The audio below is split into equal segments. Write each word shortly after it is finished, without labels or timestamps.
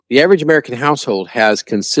the average American household has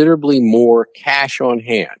considerably more cash on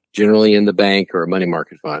hand, generally in the bank or a money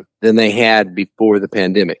market fund, than they had before the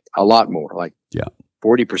pandemic. A lot more, like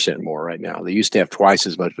 40% more right now. They used to have twice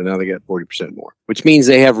as much, but now they got 40% more, which means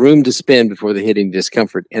they have room to spend before they hit any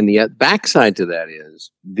discomfort. And the backside to that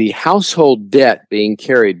is the household debt being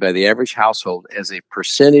carried by the average household as a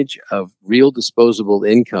percentage of real disposable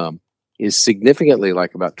income is significantly,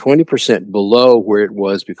 like about 20% below where it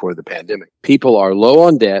was before the pandemic. People are low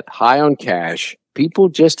on debt, high on cash. People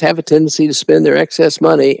just have a tendency to spend their excess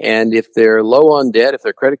money. And if they're low on debt, if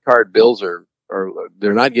their credit card bills are or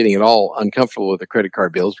they're not getting at all uncomfortable with the credit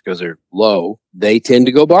card bills because they're low, they tend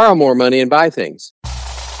to go borrow more money and buy things.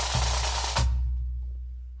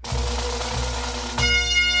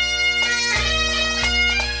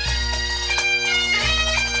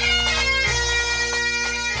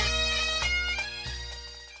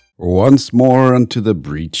 Once more unto the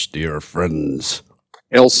breach, dear friends.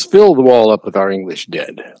 Else fill the wall up with our English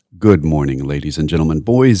dead. Good morning, ladies and gentlemen,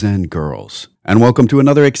 boys and girls, and welcome to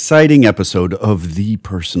another exciting episode of The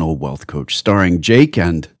Personal Wealth Coach, starring Jake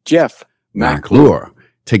and Jeff McClure.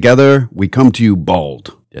 Together, we come to you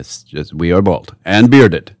bald. Yes, we are bald and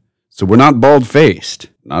bearded. So we're not bald-faced,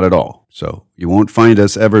 not at all. So you won't find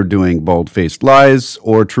us ever doing bald-faced lies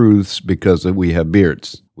or truths because we have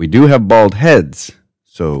beards. We do have bald heads,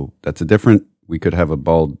 so that's a different, we could have a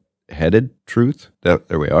bald-headed truth.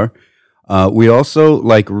 There we are. We also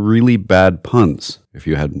like really bad puns, if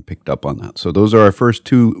you hadn't picked up on that. So those are our first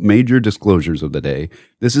two major disclosures of the day.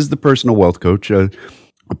 This is the Personal Wealth Coach, a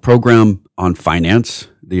program on finance,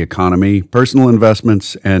 the economy, personal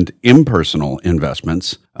investments, and impersonal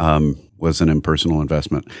investments. Was an impersonal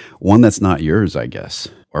investment. One that's not yours, I guess,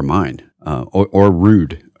 or mine, or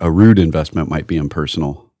rude. A rude investment might be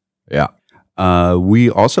impersonal. Yeah.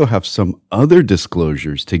 We also have some other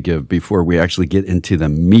disclosures to give before we actually get into the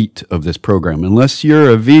meat of this program, unless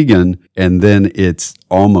you're a vegan, and then it's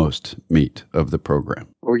almost meat of the program.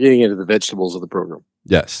 We're getting into the vegetables of the program.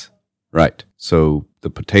 Yes, right. So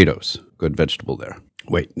the potatoes, good vegetable there.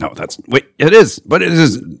 Wait, it is, but it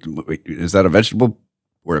is. Wait, is that a vegetable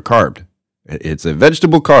or a carb? It's a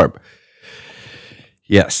vegetable carb.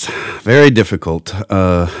 Yes, very difficult.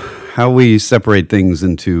 How we separate things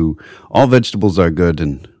into all vegetables are good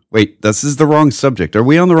and wait, this is the wrong subject. Are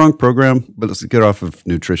we on the wrong program? But let's get off of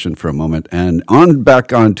nutrition for a moment and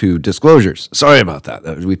back onto disclosures. Sorry about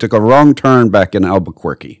that. We took a wrong turn back in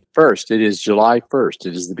Albuquerque. First, it is July 1st.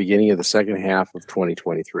 It is the beginning of the second half of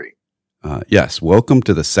 2023. Yes, welcome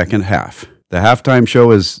to the second half. The halftime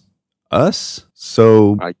show is us,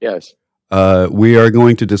 so I guess. We are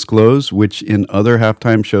going to disclose, which in other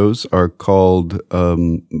halftime shows are called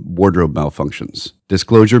wardrobe malfunctions.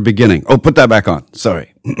 Disclosure beginning. Oh, put that back on.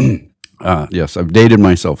 Sorry. Yes, I've dated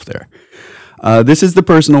myself there. This is the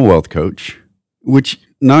Personal Wealth Coach, which,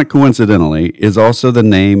 not coincidentally, is also the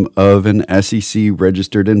name of an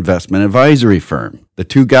SEC-registered investment advisory firm. The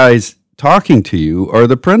two guys talking to you are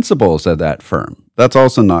the principals of that firm. That's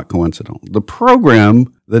also not coincidental.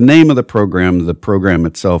 The name of the program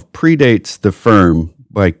itself predates the firm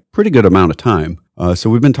by a pretty good amount of time.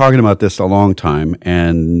 So we've been talking about this a long time,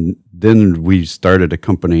 and then we started a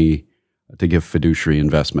company to give fiduciary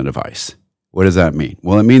investment advice. What does that mean?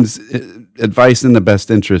 Well, it means advice in the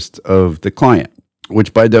best interest of the client,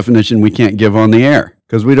 which by definition we can't give on the air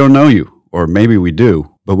because we don't know you, or maybe we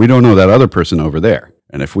do, but we don't know that other person over there.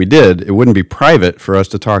 And if we did, it wouldn't be private for us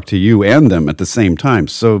to talk to you and them at the same time.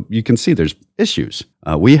 So you can see there's issues.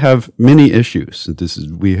 We have many issues.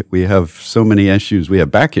 We have so many issues. We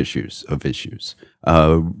have back issues of issues.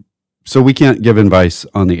 So we can't give advice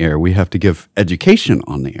on the air. We have to give education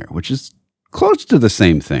on the air, which is close to the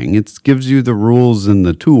same thing. It gives you the rules and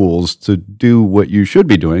the tools to do what you should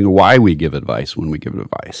be doing, why we give advice when we give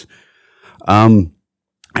advice.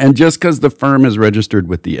 And just because the firm is registered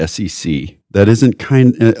with the SEC, that isn't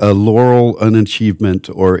a laurel, an achievement,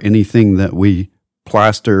 or anything that we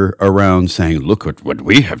plaster around saying, look at what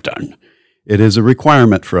we have done. It is a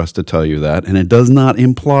requirement for us to tell you that, and it does not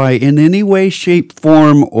imply in any way, shape,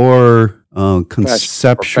 form, or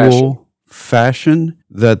conceptual fashion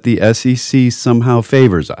that the SEC somehow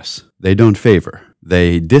favors us. They don't favor.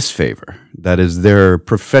 They disfavor. That is their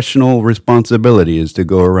professional responsibility, is to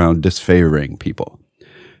go around disfavoring people.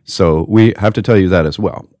 So we have to tell you that as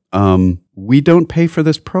well. We don't pay for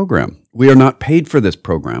this program. We are not paid for this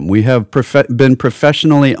program. We have been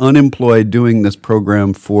professionally unemployed doing this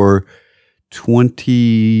program for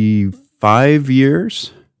 25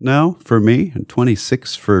 years now for me, and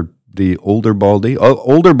 26 for the older Baldy.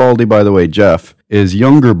 Older Baldy, by the way, Jeff, is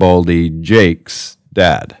younger Baldy, Jake's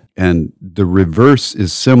dad. And the reverse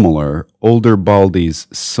is similar. Older Baldy's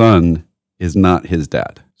son is not his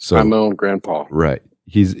dad. So I'm my own grandpa. Right.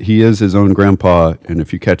 He is his own grandpa. And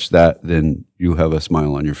if you catch that, then you have a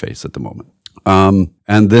smile on your face at the moment.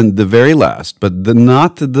 And then the very last, but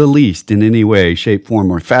not the least in any way, shape,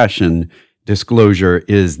 form, or fashion, disclosure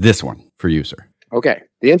is this one for you, sir. Okay.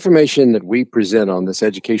 The information that we present on this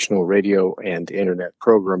educational radio and internet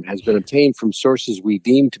program has been obtained from sources we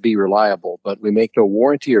deem to be reliable, but we make no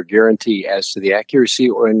warranty or guarantee as to the accuracy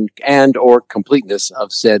or completeness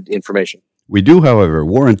of said information. We do, however,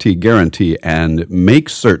 warranty, guarantee, and make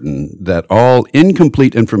certain that all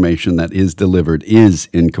incomplete information that is delivered is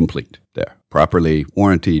incomplete. There, properly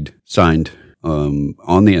warranted, signed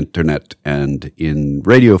on the internet and in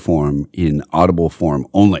radio form, in audible form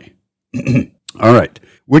only. All right,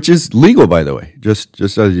 which is legal, by the way. Just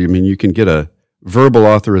as you can get a verbal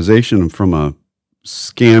authorization from a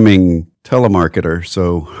scamming telemarketer.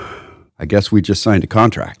 So I guess we just signed a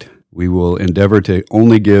contract. We will endeavor to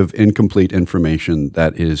only give incomplete information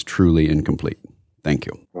that is truly incomplete. Thank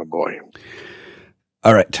you. Oh, boy.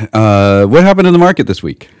 All right. What happened in the market this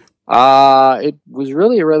week? It was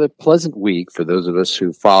really a rather pleasant week for those of us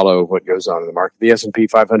who follow what goes on in the market. The S&P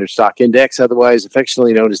 500 stock index, otherwise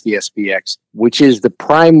affectionately known as the SPX, which is the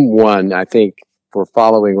prime one, I think, for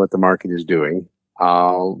following what the market is doing,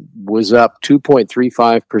 was up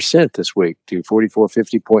 2.35% this week to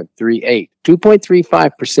 4450.38.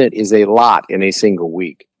 2.35% is a lot in a single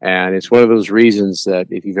week. And it's one of those reasons that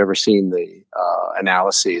if you've ever seen the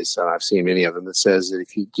analyses, and I've seen many of them, that says that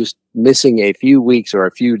if you just missing a few weeks or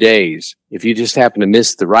a few days, if you just happen to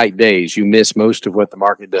miss the right days, you miss most of what the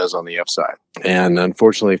market does on the upside. And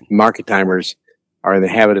unfortunately, market timers are in the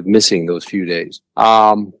habit of missing those few days.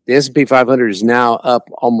 The S&P 500 is now up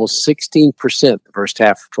almost 16% the first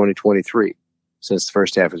half of 2023, since the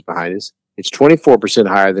first half is behind us. It's 24%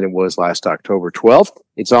 higher than it was last October 12th.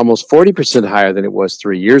 It's almost 40% higher than it was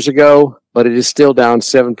 3 years ago, but it is still down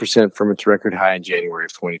 7% from its record high in January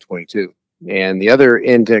of 2022. And the other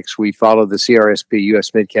index we follow, the CRSP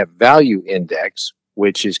US Midcap Value Index,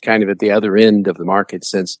 which is kind of at the other end of the market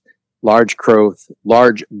since large growth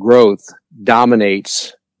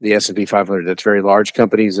dominates the S&P 500. That's very large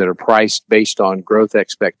companies that are priced based on growth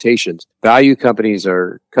expectations. Value companies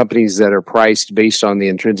are companies that are priced based on the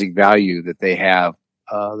intrinsic value that they have,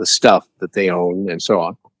 the stuff that they own, and so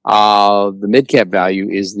on. The mid-cap value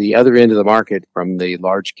is the other end of the market from the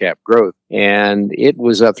large cap growth, and it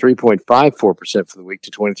was up 3.54% for the week to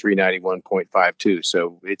 2391.52.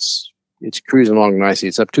 So it's cruising along nicely.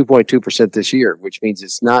 It's up 2.2% this year, which means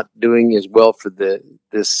it's not doing as well for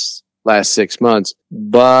this last 6 months,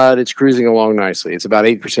 but it's cruising along nicely. It's about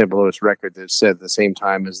 8% below its record that's set at the same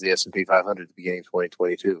time as the S&P 500 at the beginning of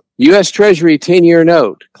 2022. U.S. Treasury 10-year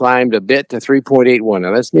note climbed a bit to 3.81.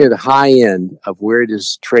 Now, that's near the high end of where it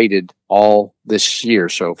is traded all this year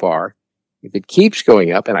so far. If it keeps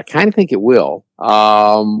going up, and I kind of think it will,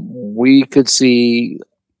 we could see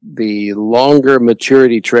the longer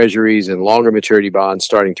maturity treasuries and longer maturity bonds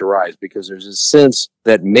starting to rise, because there's a sense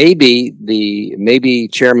that maybe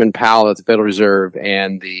Chairman Powell at the Federal Reserve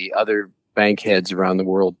and the other bank heads around the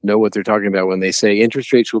world know what they're talking about when they say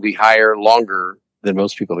interest rates will be higher longer than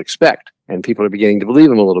most people expect. And people are beginning to believe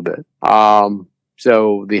them a little bit.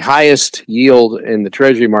 So the highest yield in the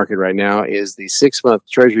treasury market right now is the 6-month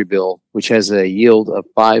treasury bill, which has a yield of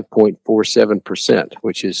 5.47%,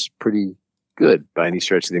 which is pretty good by any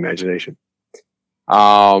stretch of the imagination.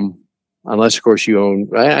 Unless, of course, you own,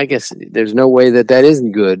 I guess there's no way that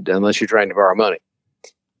isn't good unless you're trying to borrow money.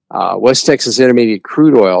 West Texas Intermediate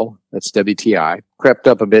crude oil, that's WTI, crept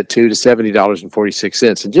up a bit too to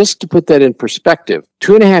 $70.46. And just to put that in perspective,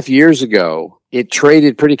 2.5 years ago, it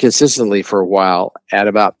traded pretty consistently for a while at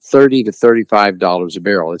about $30 to $35 a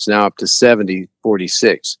barrel. It's now up to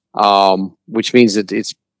 $70.46, which means that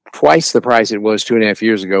it's twice the price it was 2.5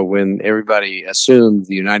 years ago, when everybody assumed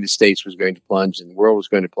the United States was going to plunge and the world was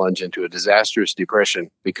going to plunge into a disastrous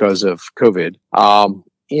depression because of COVID.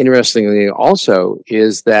 Interestingly also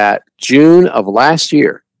is that June of last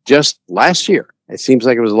year, just last year, it seems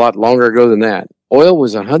like it was a lot longer ago than that, oil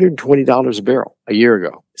was $120 a barrel a year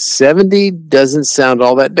ago. 70 doesn't sound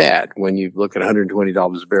all that bad when you look at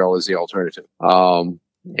 $120 a barrel as the alternative. And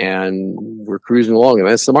we're cruising along, and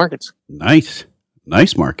that's the markets. Nice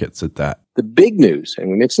markets at that. The big news, and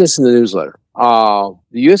we mentioned this in the newsletter, the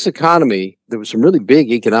U.S. economy, there was some really big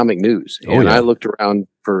economic news. And I looked around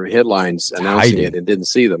for headlines announcing it and didn't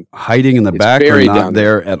see them. Hiding in the back or not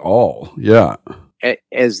there at all. Yeah.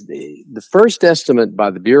 as the first estimate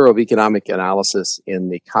by the Bureau of Economic Analysis in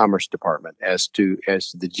the Commerce Department as to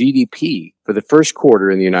the GDP for the first quarter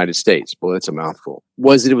in the United States, boy, that's a mouthful,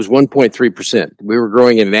 was that it was 1.3%. We were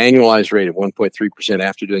growing at an annualized rate of 1.3%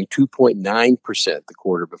 after doing 2.9% the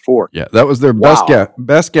quarter before. Yeah, that was their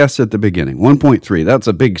best guess at the beginning. 1.3. That's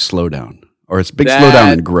a big slowdown, or it's a big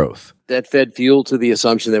slowdown in growth. That fed fuel to the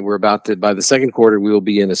assumption that we're about to, by the second quarter, we will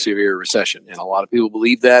be in a severe recession. And a lot of people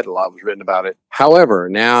believe that. A lot was written about it. However,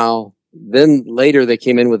 then later they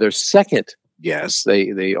came in with their second guess.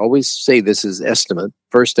 They always say this is estimate,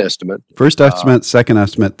 first estimate. First estimate, second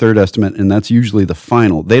estimate, third estimate, and that's usually the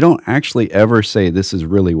final. They don't actually ever say this is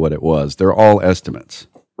really what it was. They're all estimates.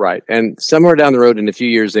 Right. And somewhere down the road in a few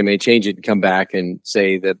years, they may change it and come back and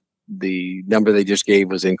say that the number they just gave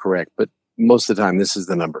was incorrect. But most of the time, this is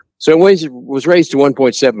the number. So it was raised to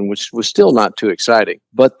 1.7, which was still not too exciting.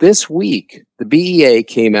 But this week, the BEA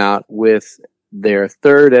came out with their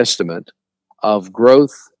third estimate of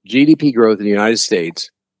growth, GDP growth in the United States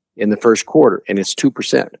in the first quarter, and it's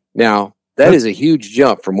 2%. Now, that is a huge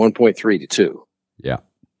jump from 1.3 to 2. Yeah.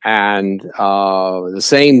 And the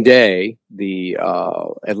same day, the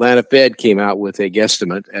Atlanta Fed came out with a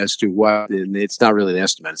guesstimate as to what, and it's not really an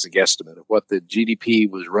estimate, it's a guesstimate of what the GDP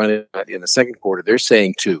was running in the second quarter. They're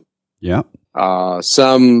saying 2. Yeah.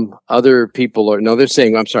 Some other people they're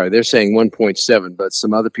saying 1.7, but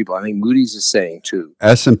some other people, I think Moody's is saying 2.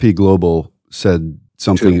 S&P Global said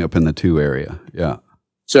something 2. Up in the 2 area. Yeah.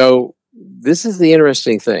 So this is the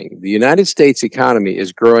interesting thing. The United States economy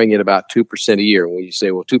is growing at about 2% a year. When you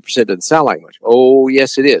say, well, 2% doesn't sound like much. Oh,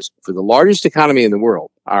 yes, it is. For the largest economy in the world,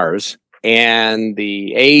 ours, and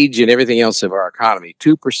the age and everything else of our economy,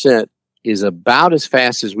 2% is about as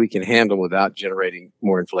fast as we can handle without generating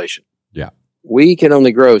more inflation. Yeah. We can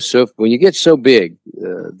only grow. So when you get so big,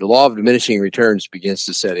 the law of diminishing returns begins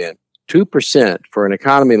to set in. 2% for an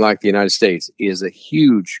economy like the United States is a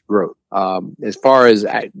huge growth. As far as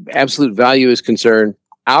absolute value is concerned,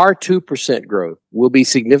 our 2% growth will be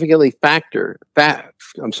significantly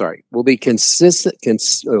will be consistent.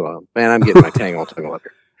 I'm getting my tangle up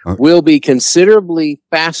here. Will be considerably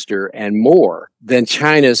faster and more than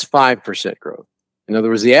China's 5% growth. In other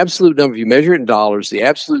words, the absolute number, if you measure it in dollars, the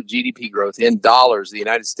absolute GDP growth in dollars, the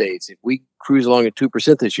United States, if we cruise along at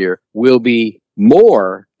 2% this year, will be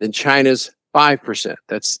more than China's 5%.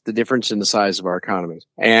 That's the difference in the size of our economies.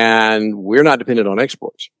 And we're not dependent on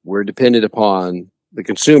exports. We're dependent upon the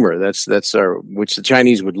consumer. That's which the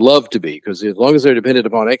Chinese would love to be, because as long as they're dependent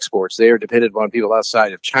upon exports, they are dependent upon people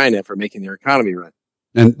outside of China for making their economy run.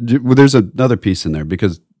 And there's another piece in there,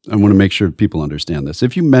 because I want to make sure people understand this.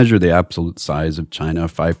 If you measure the absolute size of China,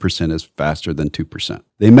 5% is faster than 2%.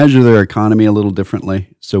 They measure their economy a little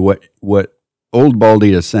differently. So what Old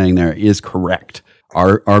Baldy is saying there is correct.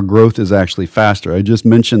 Our growth is actually faster. I just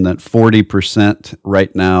mentioned that 40%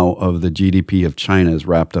 right now of the GDP of China is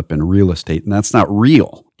wrapped up in real estate, and that's not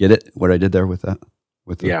real. Get it? What I did there with that?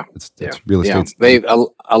 It's real estate. Yeah.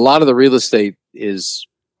 A lot of the real estate is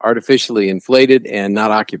artificially inflated and not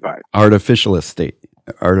occupied. Artificial state.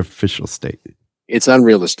 It's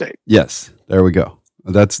unreal estate. Yes, there we go.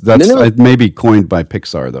 That's maybe coined by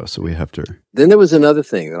Pixar, though, so we have to. Then there was another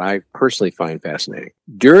thing that I personally find fascinating.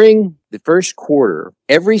 During the first quarter,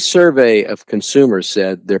 every survey of consumers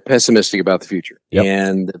said they're pessimistic about the future. Yep.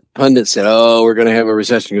 And the pundits said, we're going to have a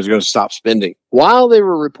recession because we're going to stop spending. While they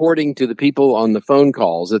were reporting to the people on the phone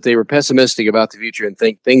calls that they were pessimistic about the future and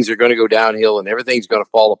think things are going to go downhill and everything's going to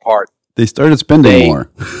fall apart, they started spending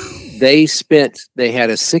more. They had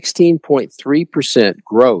a 16.3%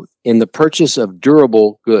 growth in the purchase of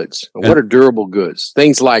durable goods. What are durable goods?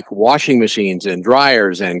 Things like washing machines and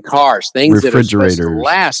dryers and cars, things that are supposed to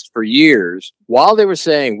last for years. While they were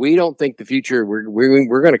saying, we don't think the future, we're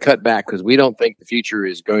going to cut back because we don't think the future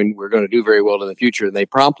we're going to do very well in the future. And they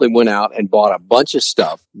promptly went out and bought a bunch of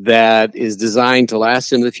stuff that is designed to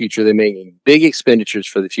last into the future. They're making big expenditures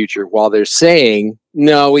for the future while they're saying,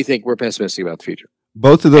 no, we think we're pessimistic about the future.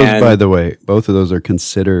 Both of those, by the way, are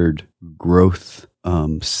considered growth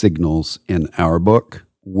signals in our book.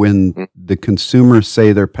 When the consumers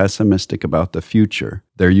say they're pessimistic about the future,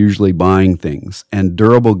 they're usually buying things. And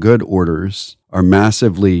durable good orders are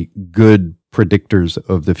massively good predictors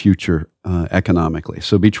of the future economically.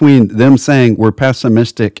 So between them saying we're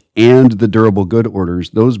pessimistic and the durable good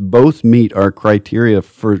orders, those both meet our criteria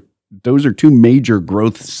those are two major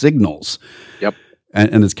growth signals. Yep.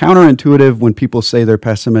 And it's counterintuitive when people say they're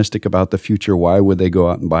pessimistic about the future. Why would they go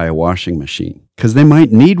out and buy a washing machine? Because they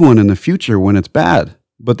might need one in the future when it's bad.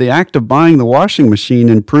 But the act of buying the washing machine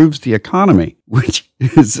improves the economy, which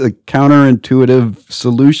is a counterintuitive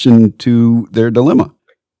solution to their dilemma.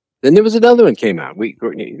 Then there was another one came out. We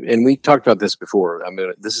talked about this before. I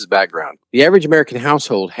mean, this is background. The average American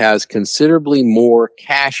household has considerably more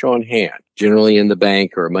cash on hand, generally in the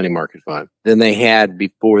bank or a money market fund, than they had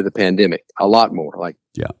before the pandemic. A lot more, like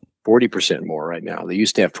 40% more right now. They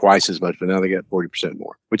used to have twice as much, but now they got 40%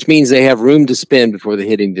 more, which means they have room to spend before they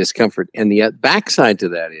hit any discomfort. And the backside to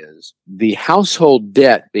that is the household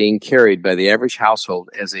debt being carried by the average household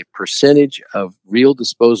as a percentage of real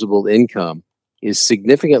disposable income is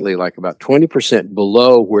significantly, like about 20%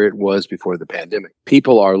 below where it was before the pandemic.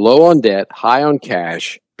 People are low on debt, high on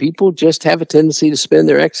cash. People just have a tendency to spend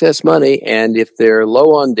their excess money. And if they're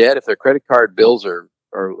low on debt, if their credit card bills are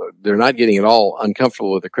they're not getting at all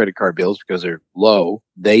uncomfortable with the credit card bills because they're low,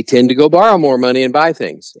 they tend to go borrow more money and buy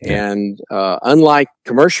things. And unlike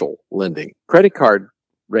commercial lending, credit card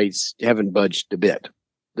rates haven't budged a bit.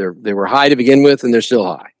 They were high to begin with, and they're still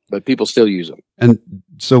high, but people still use them. And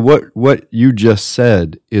so what you just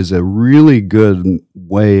said is a really good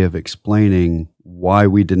way of explaining why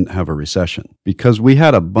we didn't have a recession, because we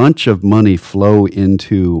had a bunch of money flow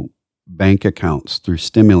into bank accounts through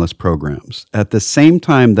stimulus programs at the same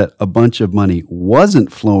time that a bunch of money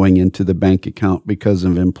wasn't flowing into the bank account because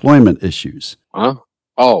of employment issues. Huh?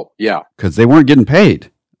 Oh, yeah. Because they weren't getting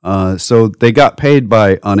paid. So they got paid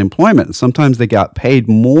by unemployment. Sometimes they got paid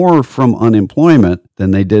more from unemployment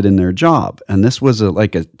than they did in their job. And this was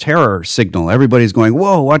like a terror signal. Everybody's going,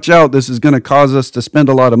 whoa, watch out. This is going to cause us to spend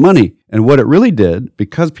a lot of money. And what it really did,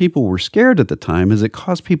 because people were scared at the time, is it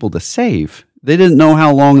caused people to save. They didn't know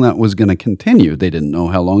how long that was going to continue. They didn't know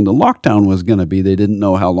how long the lockdown was going to be. They didn't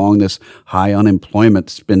know how long this high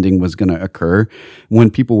unemployment spending was going to occur.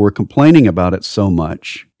 When people were complaining about it so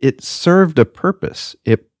much, it served a purpose.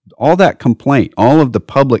 All that complaint, all of the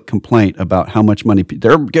public complaint about how much money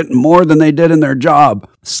they're getting more than they did in their job,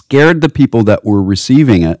 scared the people that were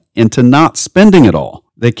receiving it into not spending it all.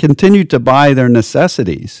 They continued to buy their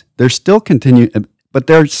necessities. They're still continuing, but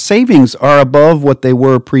their savings are above what they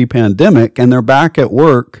were pre-pandemic, and they're back at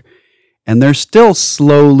work, and they're still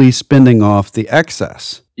slowly spending off the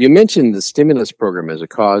excess. You mentioned the stimulus program as a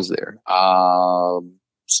cause there.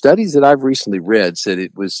 Studies that I've recently read said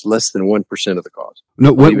it was less than 1% of the cause.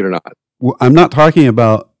 No, believe it or not. I'm not talking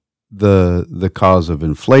about the cause of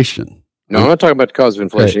inflation. No, I'm not talking about the cause of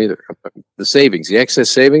inflation either. The savings, the excess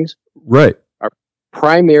savings, right, are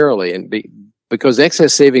primarily because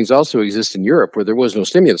excess savings also exist in Europe where there was no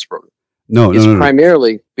stimulus program. No, it's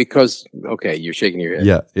primarily because, okay, you're shaking your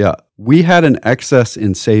head. Yeah. We had an excess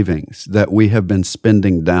in savings that we have been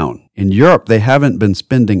spending down. In Europe, they haven't been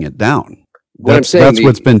spending it down. That's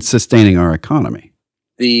what's been sustaining our economy.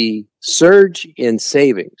 The surge in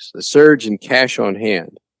savings, the surge in cash on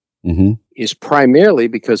hand, is primarily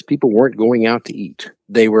because people weren't going out to eat.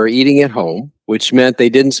 They were eating at home, which meant they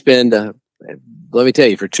didn't spend, let me tell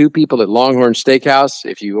you, for two people at Longhorn Steakhouse,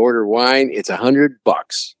 if you order wine, it's $100,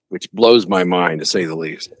 which blows my mind, to say the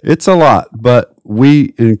least. It's a lot, but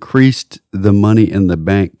we increased the money in the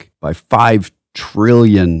bank by $5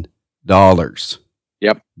 trillion.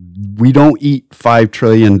 Yep. We don't eat $5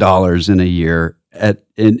 trillion in a year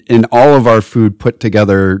in all of our food put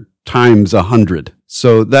together times 100.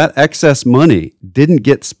 So that excess money didn't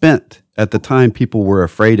get spent at the time people were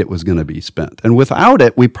afraid it was going to be spent. And without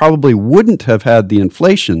it, we probably wouldn't have had the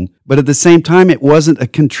inflation. But at the same time, it wasn't a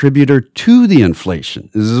contributor to the inflation.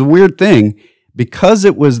 This is a weird thing. Because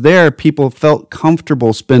it was there, people felt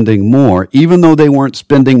comfortable spending more, even though they weren't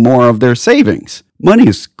spending more of their savings. Money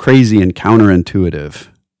is crazy and counterintuitive.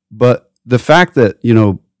 But the fact that,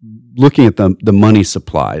 looking at the money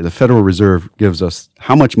supply, the Federal Reserve gives us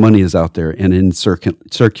how much money is out there and in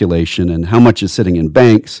circulation and how much is sitting in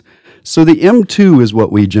banks. So the M2 is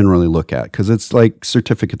what we generally look at because it's like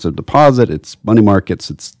certificates of deposit, it's money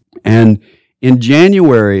markets, and in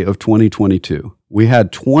January of 2022, we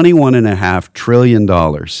had $21.5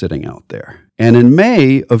 trillion sitting out there. And in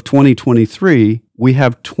May of 2023, we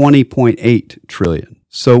have $20.8 trillion.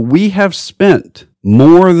 So we have spent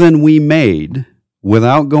more than we made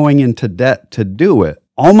without going into debt to do it.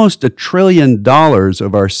 Almost $1 trillion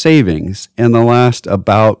of our savings in the last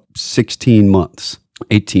about 18 months.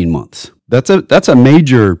 That's a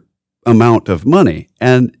major amount of money.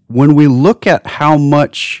 And when we look at how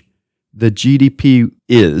much the GDP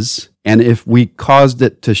is, and if we caused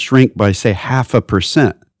it to shrink by, say,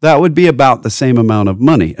 0.5%, that would be about the same amount of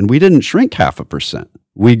money. And we didn't shrink 0.5%.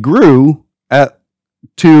 We grew at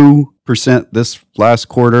 2% this last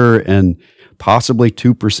quarter and possibly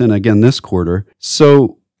 2% again this quarter.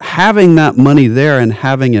 So having that money there and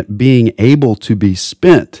having it being able to be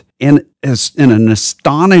spent in an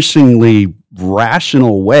astonishingly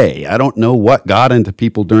rational way. I don't know what got into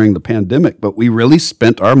people during the pandemic, but we really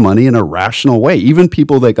spent our money in a rational way. Even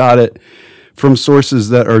people that got it from sources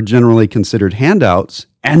that are generally considered handouts,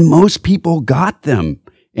 and most people got them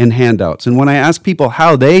in handouts. And when I ask people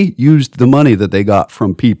how they used the money that they got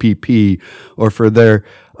from PPP or for their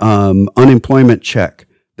unemployment check,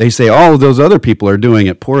 they say, oh, those other people are doing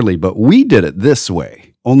it poorly, but we did it this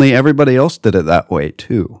way. Only everybody else did it that way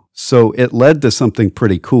too. So it led to something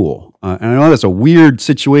pretty cool. And I know that's a weird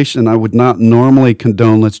situation. I would not normally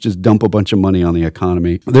condone, let's just dump a bunch of money on the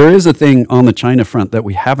economy. There is a thing on the China front that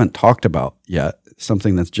we haven't talked about yet,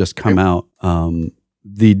 something that's just come out.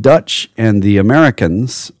 The Dutch and the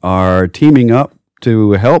Americans are teaming up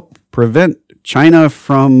to help prevent China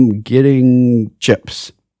from getting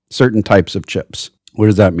chips, certain types of chips. What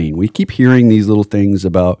does that mean? We keep hearing these little things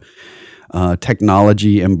about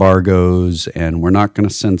technology embargoes, and we're not going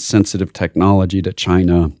to send sensitive technology to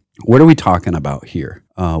China. What are we talking about here?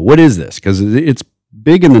 What is this? Because it's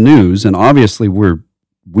big in the news, and obviously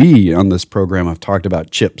we on this program have talked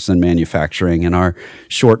about chips and manufacturing and our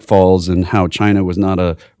shortfalls and how China was not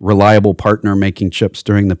a reliable partner making chips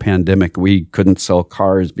during the pandemic. We couldn't sell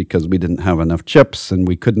cars because we didn't have enough chips, and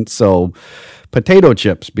we couldn't sell potato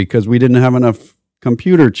chips because we didn't have enough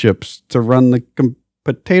computer chips to run the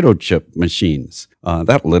potato chip machines.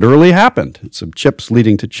 That literally happened. Some chips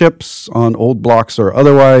leading to chips on old blocks or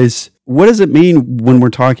otherwise. What does it mean when we're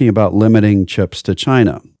talking about limiting chips to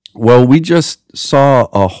China? Well, we just saw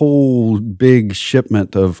a whole big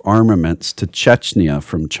shipment of armaments to Chechnya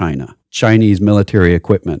from China. Chinese military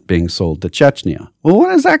equipment being sold to Chechnya. Well,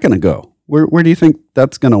 where is that going to go? Where do you think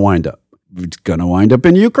that's going to wind up? It's going to wind up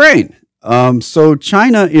in Ukraine. So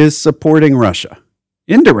China is supporting Russia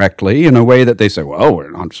indirectly in a way that they say, well,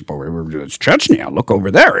 we're not supporting, it's Chechnya. Look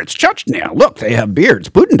over there. It's Chechnya. Look, they have beards.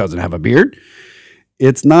 Putin doesn't have a beard.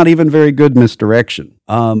 It's not even very good misdirection.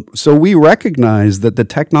 So we recognize that the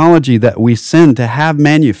technology that we send to have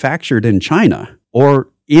manufactured in China or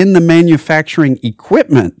in the manufacturing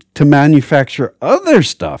equipment to manufacture other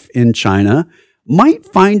stuff in China might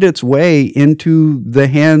find its way into the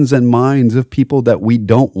hands and minds of people that we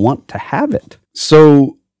don't want to have it.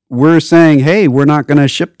 So we're saying, hey, we're not going to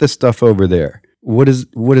ship this stuff over there. What does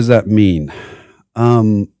that mean?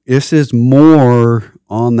 This is more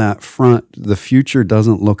on that front. The future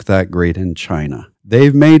doesn't look that great in China.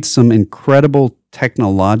 They've made some incredible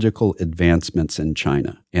technological advancements in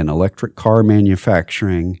China in electric car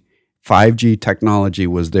manufacturing. 5G technology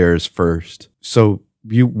was theirs first. So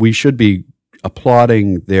we should be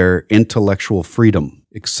applauding their intellectual freedom,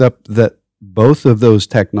 except that both of those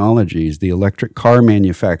technologies, the electric car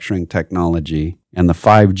manufacturing technology and the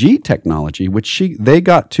 5G technology, which they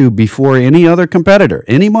got to before any other competitor.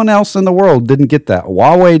 Anyone else in the world didn't get that.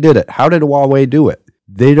 Huawei did it. How did Huawei do it?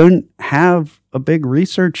 They didn't have a big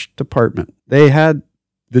research department. They had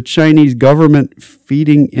the Chinese government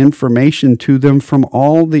feeding information to them from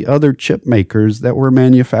all the other chip makers that were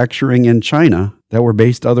manufacturing in China that were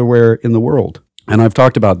based elsewhere in the world. And I've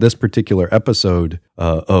talked about this particular episode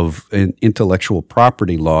of an intellectual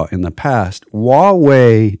property law in the past.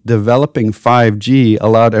 Huawei developing 5G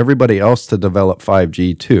allowed everybody else to develop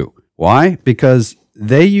 5G too. Why? Because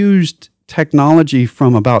they used technology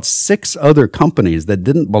from about 6 other companies that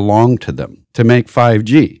didn't belong to them to make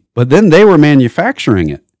 5G. But then they were manufacturing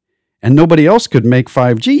it, and nobody else could make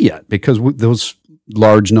 5G yet because those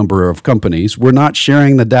large number of companies were not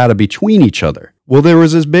sharing the data between each other. Well, there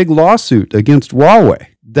was this big lawsuit against Huawei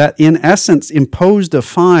that in essence imposed a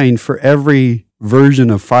fine for every version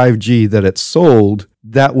of 5G that it sold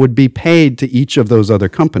that would be paid to each of those other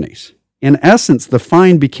companies. In essence, the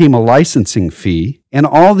fine became a licensing fee, and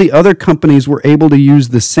all the other companies were able to use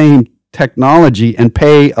the same technology and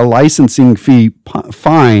pay a licensing fee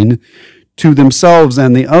fine to themselves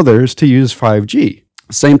and the others to use 5G.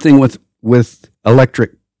 Same thing with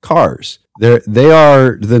electric cars. They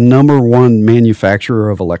are the number one manufacturer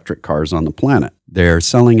of electric cars on the planet. They're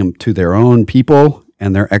selling them to their own people,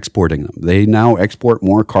 and they're exporting them. They now export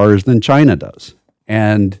more cars than China does.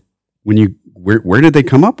 And where did they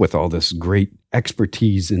come up with all this great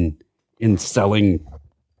expertise in selling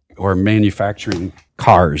or manufacturing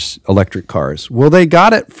cars, electric cars? Well, they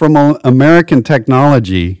got it from American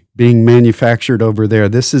technology being manufactured over there.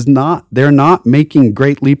 They're not making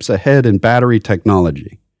great leaps ahead in battery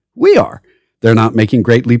technology. We are. They're not making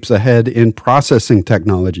great leaps ahead in processing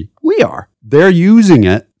technology. We are. They're using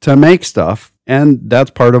it to make stuff, and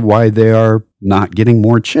that's part of why they are not getting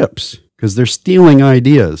more chips, because they're stealing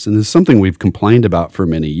ideas. And it's something we've complained about for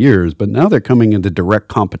many years, but now they're coming into direct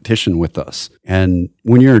competition with us. And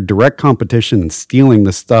when you're in direct competition and stealing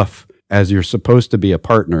the stuff as you're supposed to be a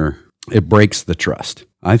partner, it breaks the trust.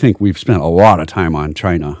 I think we've spent a lot of time on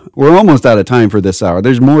China. We're almost out of time for this hour.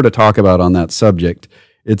 There's more to talk about on that subject.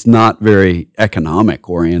 It's not very economic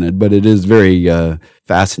oriented, but it is very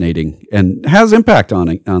fascinating and has impact on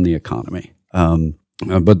the economy.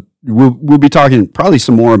 But we'll be talking probably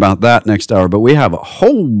some more about that next hour. But we have a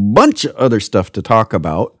whole bunch of other stuff to talk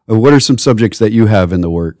about. What are some subjects that you have in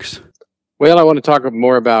the works? Well, I want to talk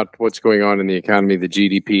more about what's going on in the economy, the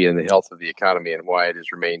GDP, and the health of the economy, and why it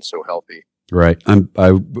has remained so healthy. Right.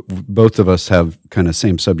 Both of us have kind of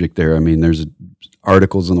same subject there. I mean, there's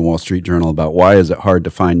articles in the Wall Street Journal about why is it hard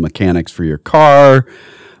to find mechanics for your car.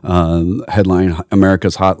 Headline: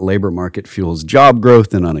 America's hot labor market fuels job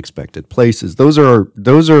growth in unexpected places. Those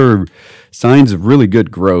are signs of really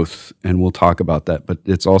good growth, and we'll talk about that. But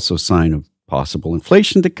it's also a sign of possible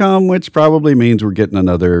inflation to come, which probably means we're getting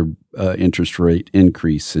another interest rate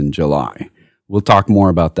increase in July. We'll talk more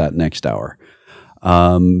about that next hour.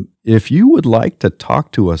 If you would like to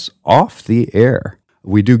talk to us off the air,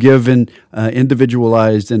 we do give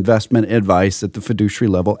individualized investment advice at the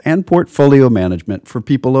fiduciary level and portfolio management for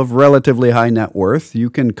people of relatively high net worth. You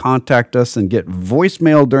can contact us and get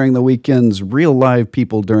voicemail during the weekends, real live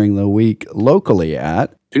people during the week locally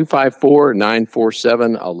at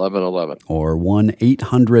 254-947-1111 or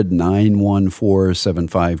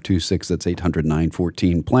 1-800-914-7526. That's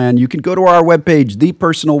 800-914-PLAN. You can go to our webpage,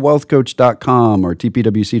 thepersonalwealthcoach.com or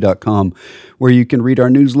tpwc.com, where you can read our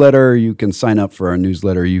newsletter. You can sign up for our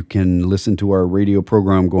newsletter. You can listen to our radio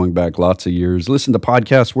program going back lots of years. Listen to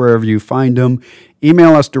podcasts wherever you find them.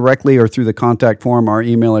 Email us directly or through the contact form. Our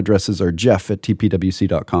email addresses are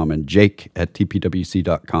jeff@tpwc.com and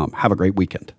jake@tpwc.com. Have a great weekend.